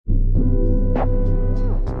Hey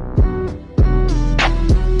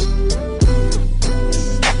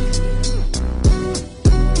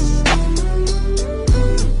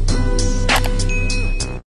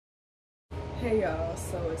y'all,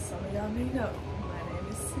 so as some of y'all may know, my name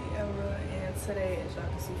is Sierra, and today, as y'all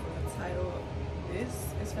can see from the title, this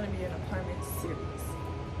is going to be an apartment series.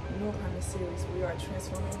 New apartment series. We are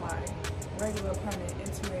transforming my regular apartment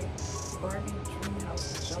into a Barbie dream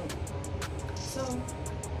house jungle. So,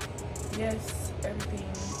 yes, everything,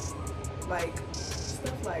 like,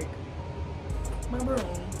 stuff like my broom,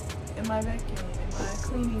 and my vacuum, and my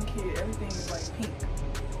cleaning kit, everything is like pink.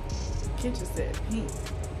 Kitchen set, pink.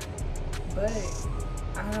 But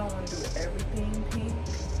I don't want to do everything pink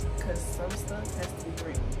because some stuff has to be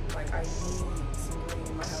green. Like, I need some green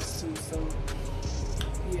in my house too. So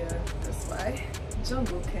yeah, that's why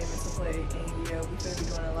jungle came into play. And yeah, we're gonna be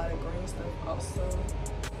doing a lot of green stuff also.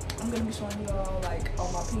 I'm gonna be showing y'all like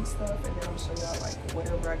all my pink stuff, and then I'm gonna show y'all like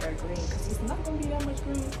whatever I got green, because it's not gonna be that much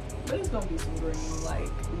green, but it's gonna be some green,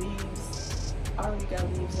 like leaves. I already got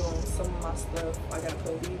leaves on some of my stuff. I gotta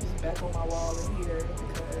put leaves back on my wall in here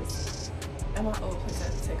because at my old place I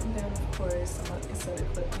had to take them down, of course. Instead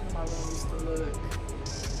of clipping how my room used to look.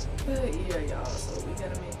 But yeah, y'all, so we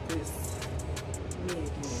gotta make this me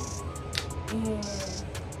again. And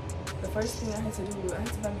the first thing I had to do, I had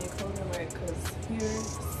to buy me a clothing rack, because here,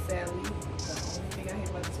 sadly, the only thing I hate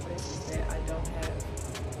about this place is that I don't have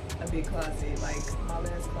a big closet. Like, my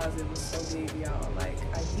last closet was so big, y'all. Like,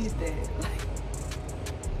 I need that. Like,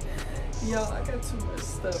 y'all, I got too much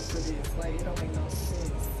stuff for this. Like, it don't make no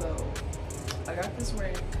sense. So I got this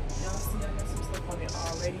rack. Y'all see I got some stuff on it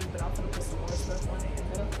already, but I'm gonna put some more stuff on it, and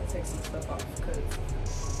then I'm gonna take some stuff off, because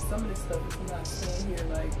some of this stuff is not staying here.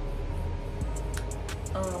 Like,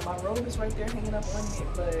 my robe is right there hanging up on it,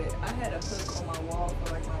 but I had a hook on my wall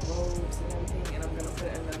for like my robes and everything, and I'm gonna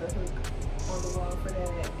put another hook on the wall for that.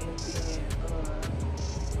 And then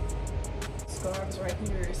scarves right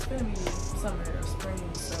here. It's gonna be summer or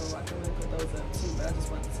spring, so I can really put those up too, but I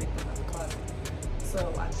just want to take them out the closet.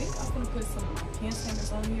 So I think I'm gonna put some pants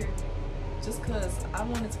hangers on here, just cause I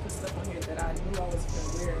wanted to put stuff on here that I knew I was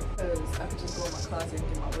gonna wear, cause I could just go in my closet and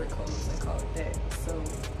get my work clothes and call it that. So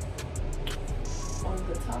on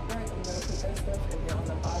the top rack, I'm gonna put that stuff, and then on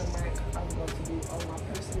the bottom rack, I'm going to do all my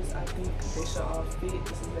purses. I think they should all fit.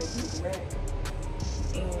 This is a big rack.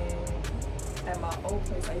 And at my old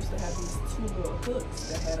place, I used to have these two little hooks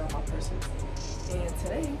that had all my purses. And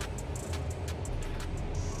today,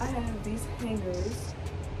 I have these hangers.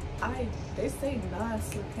 They say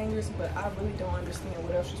non-slip hangers, but I really don't understand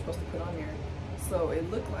what else you're supposed to put on there. So it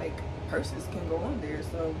looked like purses can go on there.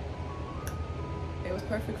 So it was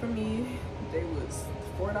perfect for me. They was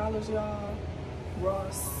 $4, y'all.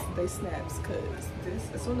 Ross, they snaps, cause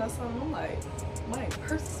this, as soon as I saw them, I'm like, my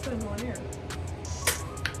purse is gonna go in there.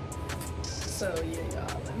 So yeah,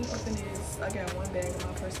 y'all, let me open this. I got one bag of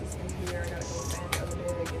my purses in here. I gotta go find the other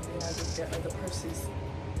bag, and then I just got other purses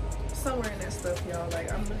somewhere in that stuff, y'all.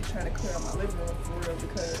 Like, I'm really trying to clear out my living room for real,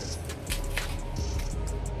 because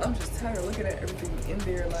I'm just tired of looking at everything in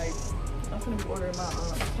there. Like, I'm gonna be ordering my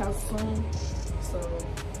house soon, so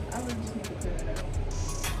I really just need to clear that out.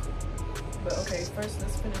 But okay, first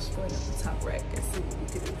let's finish filling up the top rack and see what we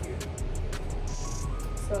can do here.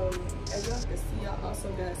 So as y'all can see, I also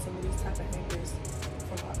got some of these type of hangers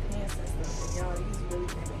for my pants and stuff. And y'all, these really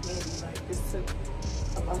came in handy. Like, this took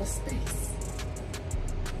a lot of space.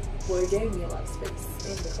 Well, it gave me a lot of space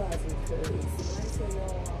in the closet, because when I tell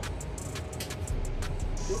y'all,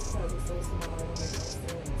 this closet is so small, it don't make no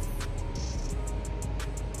sense.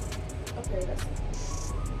 Okay, that's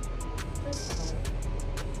fine.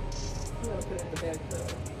 I'm gonna put it in the bag though.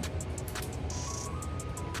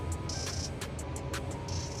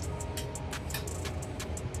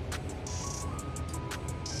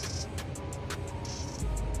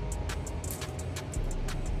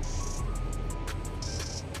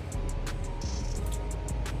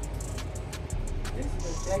 This is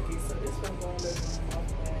a jacket, so this one going to live on my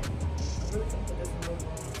bag. I'm really gonna put this in the living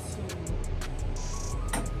room too,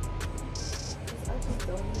 because I just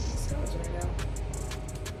don't need these clothes right now.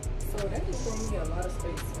 So that just gave me a lot of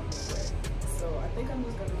space on this rack. So I think I'm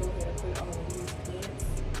just gonna go ahead and put all of these pants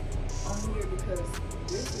on here, because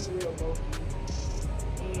this is real bulky,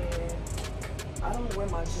 and I don't wear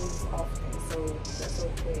my jeans often, so that's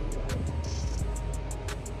okay. Like,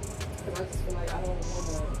 because I just feel like I don't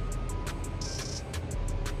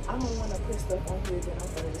wanna put stuff on here that I'm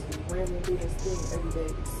gonna just be ramming through this thing every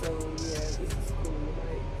day. So yeah, this is cool.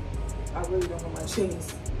 Like, I really don't want my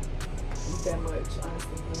jeans that much,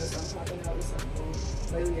 honestly, unless I'm popping out or something.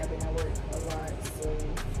 Lately I've been at work a lot, so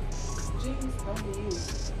jeans don't be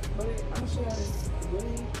used. But I'm gonna show y'all this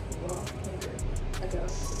really raw hanger I got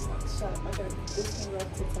off TikTok shop. I got this hanger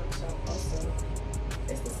off TikTok shop also.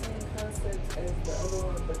 It's the same concept as the other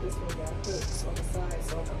one, but this one got hooks on the side,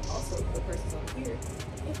 so I can also put purses on here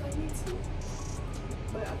if I need to.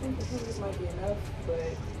 But I think the hangers might be enough,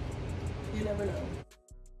 but you never know.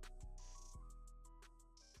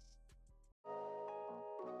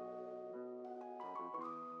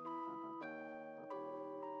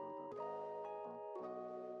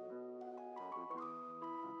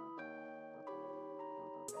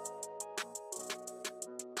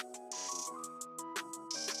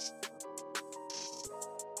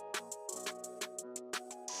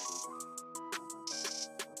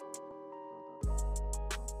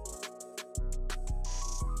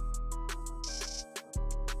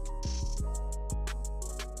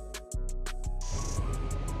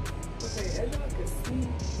 Okay, as y'all can see,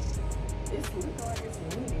 it's looking like it's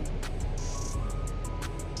leaning.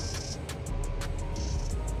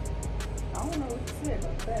 I don't know what to say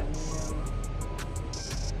about that one, y'all.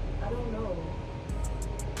 I don't know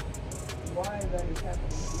why that is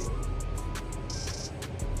happening here.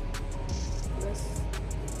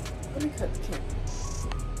 Let me cut the camera.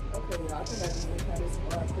 Okay, y'all, I think I just really had this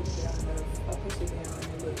bar. I pushed it down enough. I pushed it down and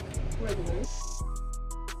it looked regular.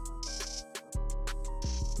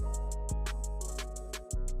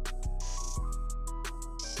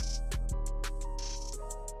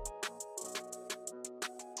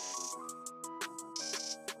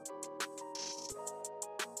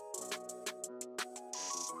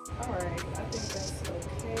 Alright, I think that's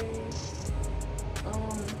okay.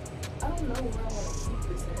 I don't know where I want to keep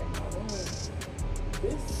this at in my room.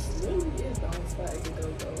 This really is the only spot it could go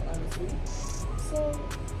though, honestly. So,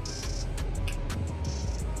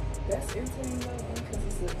 that's irritating though, because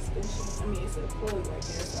it's an extension. I mean, it's a plug right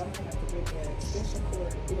there, so I'm going to have to get that extension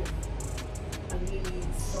cord if I need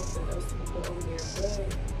something else to be put over there.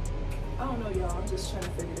 But, I don't know y'all, I'm just trying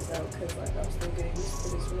to figure this out because like I'm still getting used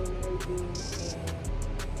to this room and everything, and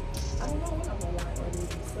I don't know what I'm gonna want or need,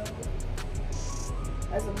 so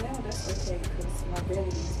as of now that's okay because my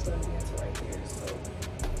vanity is plugged into right there, so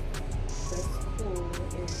that's cool.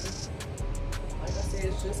 And like I said,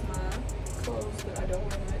 it's just my clothes that I don't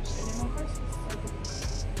wear much and then my purses, so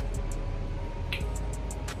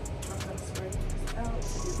I'm gonna spread this out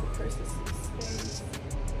to give the purses some space.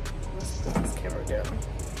 Let's put this camera down.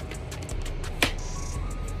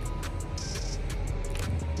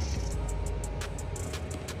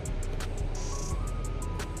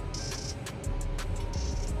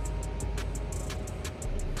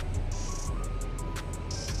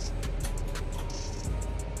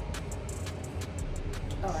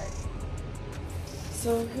 Alright,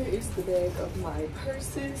 so here is the bag of my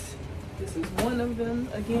purses. This is one of them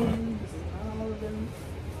again. This is not all of them.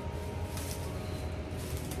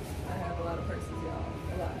 I have a lot of purses, y'all.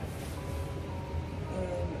 A lot.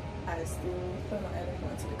 And I still plan on adding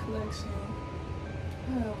one to the collection.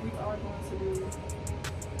 We are going to do...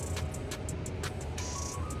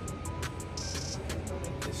 Okay, we'll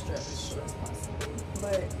make this strap as short as possible.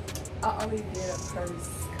 But I already did a purse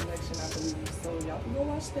collection, I believe, so y'all can go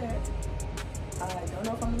watch that. I don't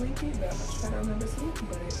know if I'm gonna link it, but I'm gonna try to remember to,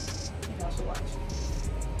 but y'all should watch it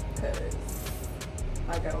because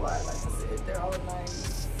I got a lot. Like I said, they're all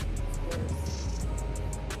nice.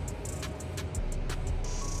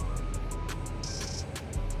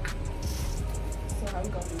 So how we're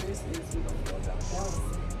gonna do this is we're gonna go down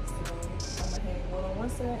balancing. So I'm gonna hang one on one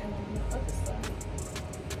side and one on the other side.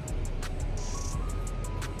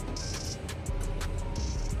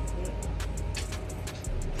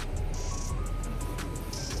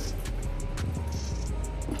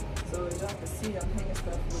 So as y'all can see, I'm hanging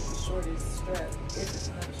stuff with the shortest strap, if it's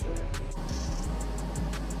not a strap.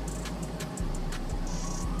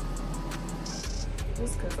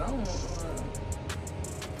 Just because I don't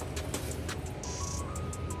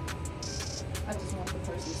I just want the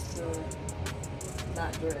purses to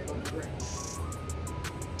not drag on the ground.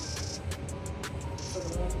 So the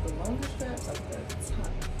ones with the longer straps, I put at the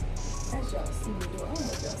top. As y'all see me do, I don't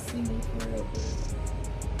know if y'all see me for real, but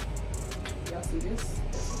y'all see this?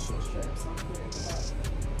 That's a short strap, so I'm putting it at the bottom.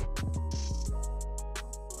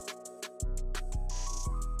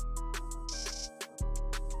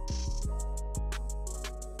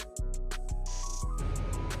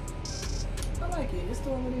 I like it. It's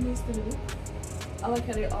doing what it needs to do. I like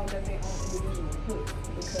how they all got their own individual hook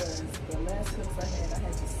because the last hooks I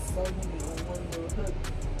had just so many on one little hook,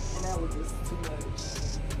 and that was just too much.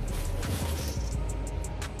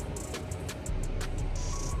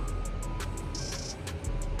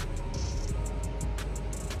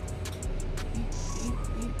 Beep, beep,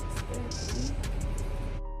 beep,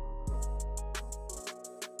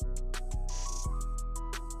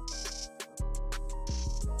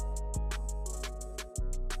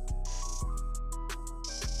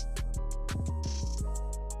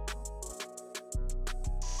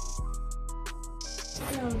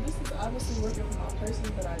 This is obviously working for my person,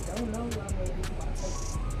 but I don't know where I'm going to do my tote.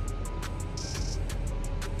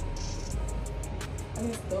 I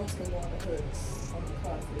guess those can go on the hooks on the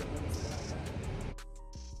closet when it's done.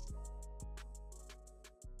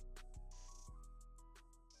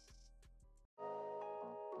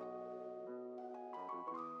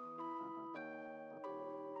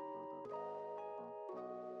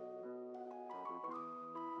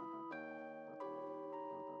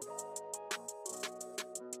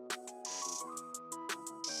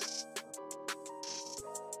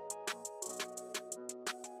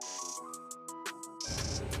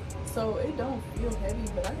 So it don't feel heavy,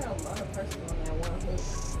 but I got a lot of purses on that one hook.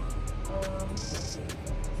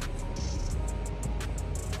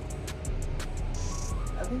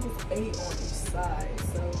 I think it's 8 on each side,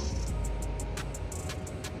 so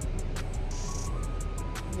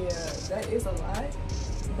yeah, that is a lot,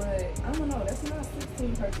 but I don't know, that's not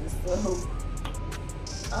 16 purses, so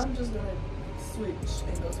I'm just gonna switch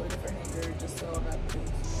and go to a different hanger just so I'm not putting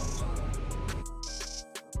too much on.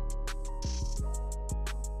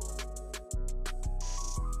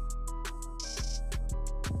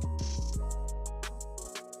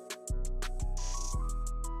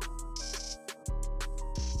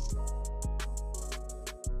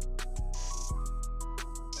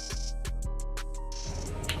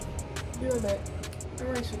 You're back.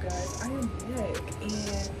 Alright, you guys, I am back,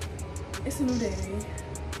 and it's a new day,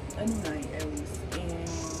 a new night at least, and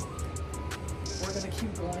we're gonna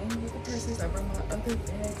keep going with the purses. I brought my other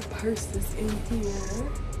bag of purses in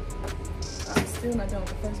here. I'm still not done with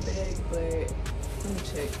the first bag, but let me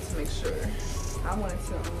check to make sure. I wanted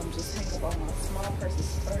to just hang up all my small purses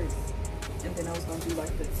first, and then I was gonna do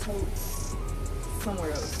like the totes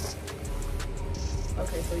somewhere else.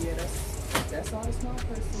 Okay, so yeah, that's all the small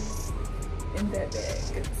purses in that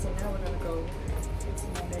bag. So now we're gonna go to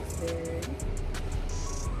my next bag.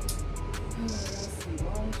 Let's see,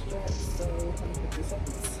 long straps. So I'm gonna put this up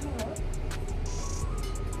the top.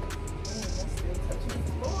 Oh, that's still touching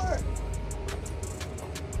the floor.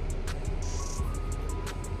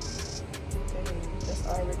 Dang, that's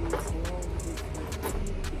already as long as it can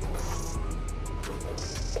be.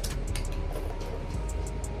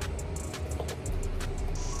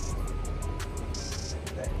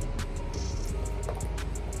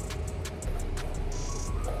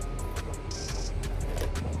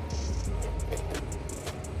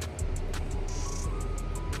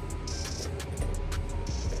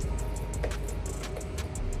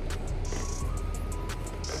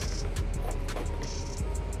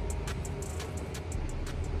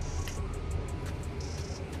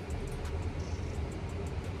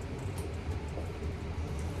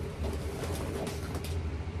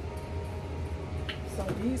 So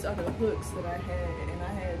these are the hooks that I had, and I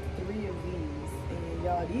had 3 of these, and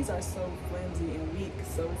y'all, these are so flimsy and weak,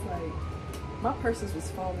 so it's like my purses was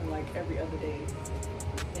falling like every other day,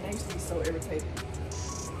 and I used to be so irritated.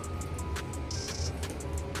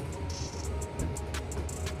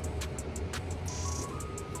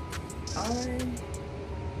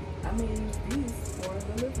 I may use these for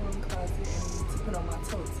the living room closet and to put on my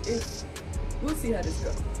totes. We'll see how this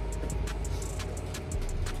goes.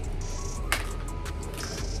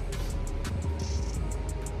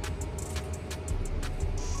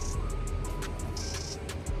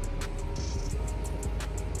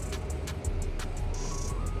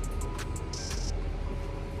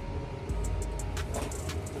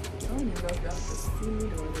 I don't even know if y'all can see me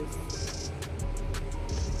doing this.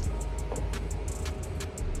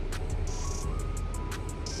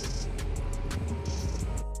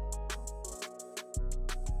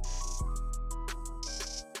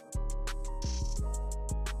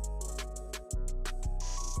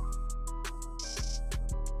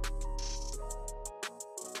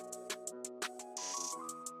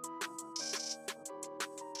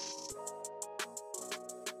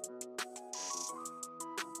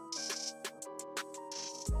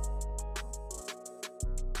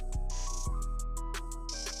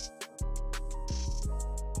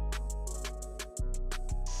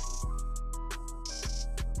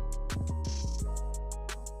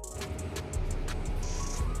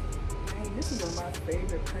 This is one of my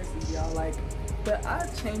favorite purses, y'all. Like, but I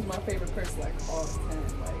change my favorite purse like all the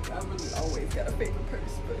time. Like, I really always got a favorite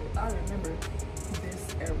purse, but I remember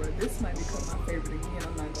this era. This might become my favorite again,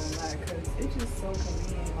 I'm not gonna lie, because it's just so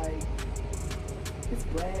convenient. Like, it's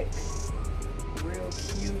black, real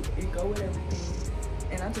cute, it go with everything,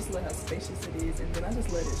 and I just love how spacious it is, and then I just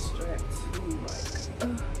let it strap too. Like,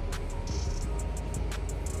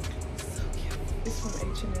 so cute. It's from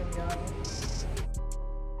H&M, y'all.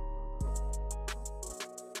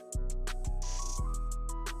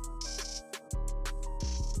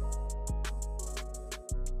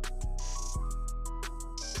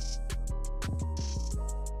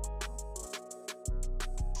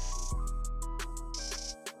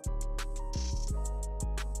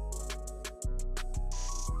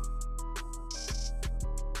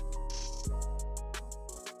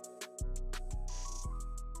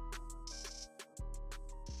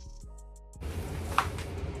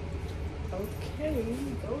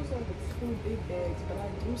 two big bags, but I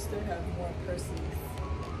do still have more purses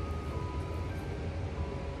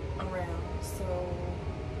around. So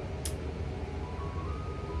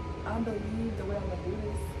I believe the way I'm gonna do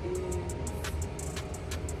this is,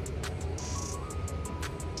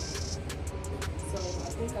 so I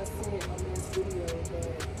think I said in my last video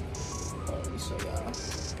that, let me show y'all.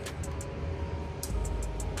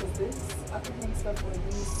 Cause this, I can hang stuff on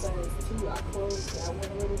these sides too. I closed that one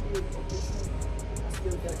a little bit, but this one, I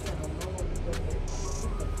still got kind of long, but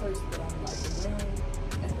the purse that I'm like wearing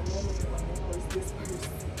at the moment right now is this purse.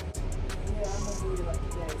 Yeah, I'm gonna do it like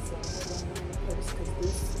that. So I'm gonna wear the purse because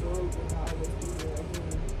this robe will not always be there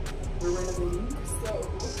again. We're renovating, so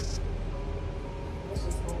let's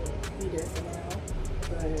just gonna be there for now.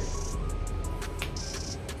 But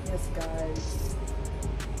yes, guys.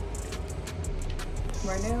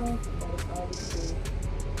 Right now, that is all we can do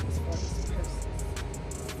as far as the purses.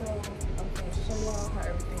 So I'm gonna show y'all how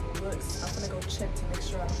everything looks. I'm gonna go check to make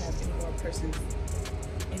sure I don't have any more purses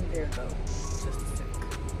in there though. Just a sec.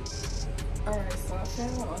 Alright, so I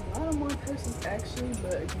found a lot of more purses actually,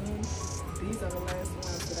 but again, these are the last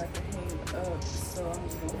ones that I can hang up. So I'm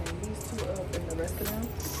just gonna hang these two up, and the rest of them,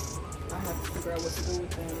 I have to figure out what to do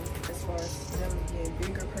with them as far as them getting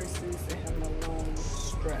bigger purses and having a long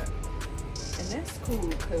strap. And that's cool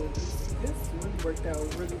because this really worked out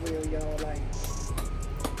really well, y'all. Like,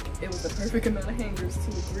 it was the perfect amount of hangers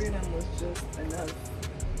too. 3 of them was just enough.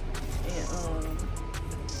 And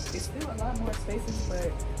it's still a lot more spaces,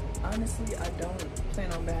 but honestly, I don't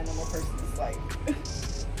plan on buying no more purses, like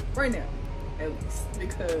right now, at least,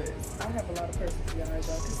 because I have a lot of purses, y'all, as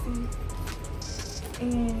y'all can see.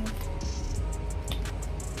 And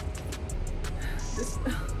this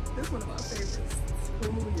one of my favorites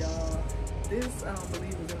too, y'all. This I don't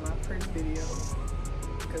believe was in my purse video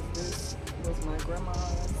because this was my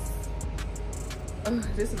grandma's.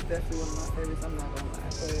 This is definitely one of my favorites, I'm not gonna lie,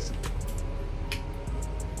 but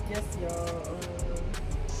yes, y'all.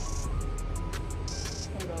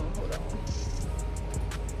 Hold on.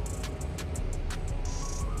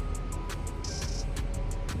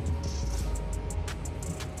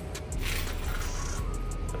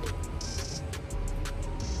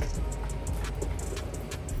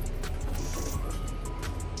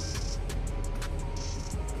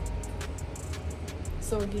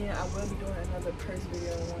 So again, I will be doing another purse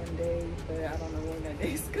video one day, but I don't know when that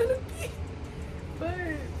day's gonna be.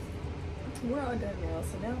 But we're all done now,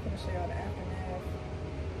 so now I'm gonna show y'all the aftermath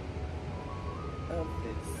of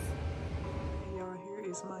this. Y'all, here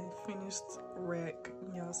is my finished rack.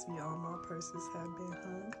 Y'all see all my purses have been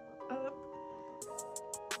hung up.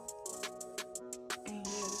 And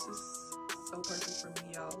yeah, this is so perfect for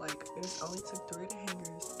me, y'all. Like, it only took 3 of the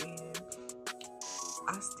hangers, and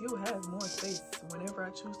I still have more space whenever I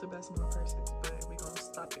choose to buy some more purses, but we're gonna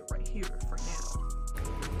stop it right here for now.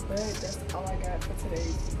 But that's all I got for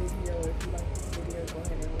today's video. If you like this video, go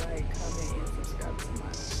ahead and like, comment, and subscribe to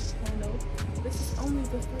my channel. This is only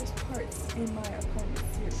the first parts in my apartment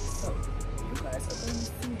series, so you guys are going to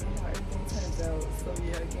see how everything turns out. So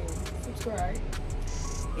yeah, again, subscribe,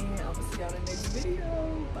 and I will see y'all in the next video.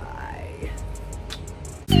 Bye.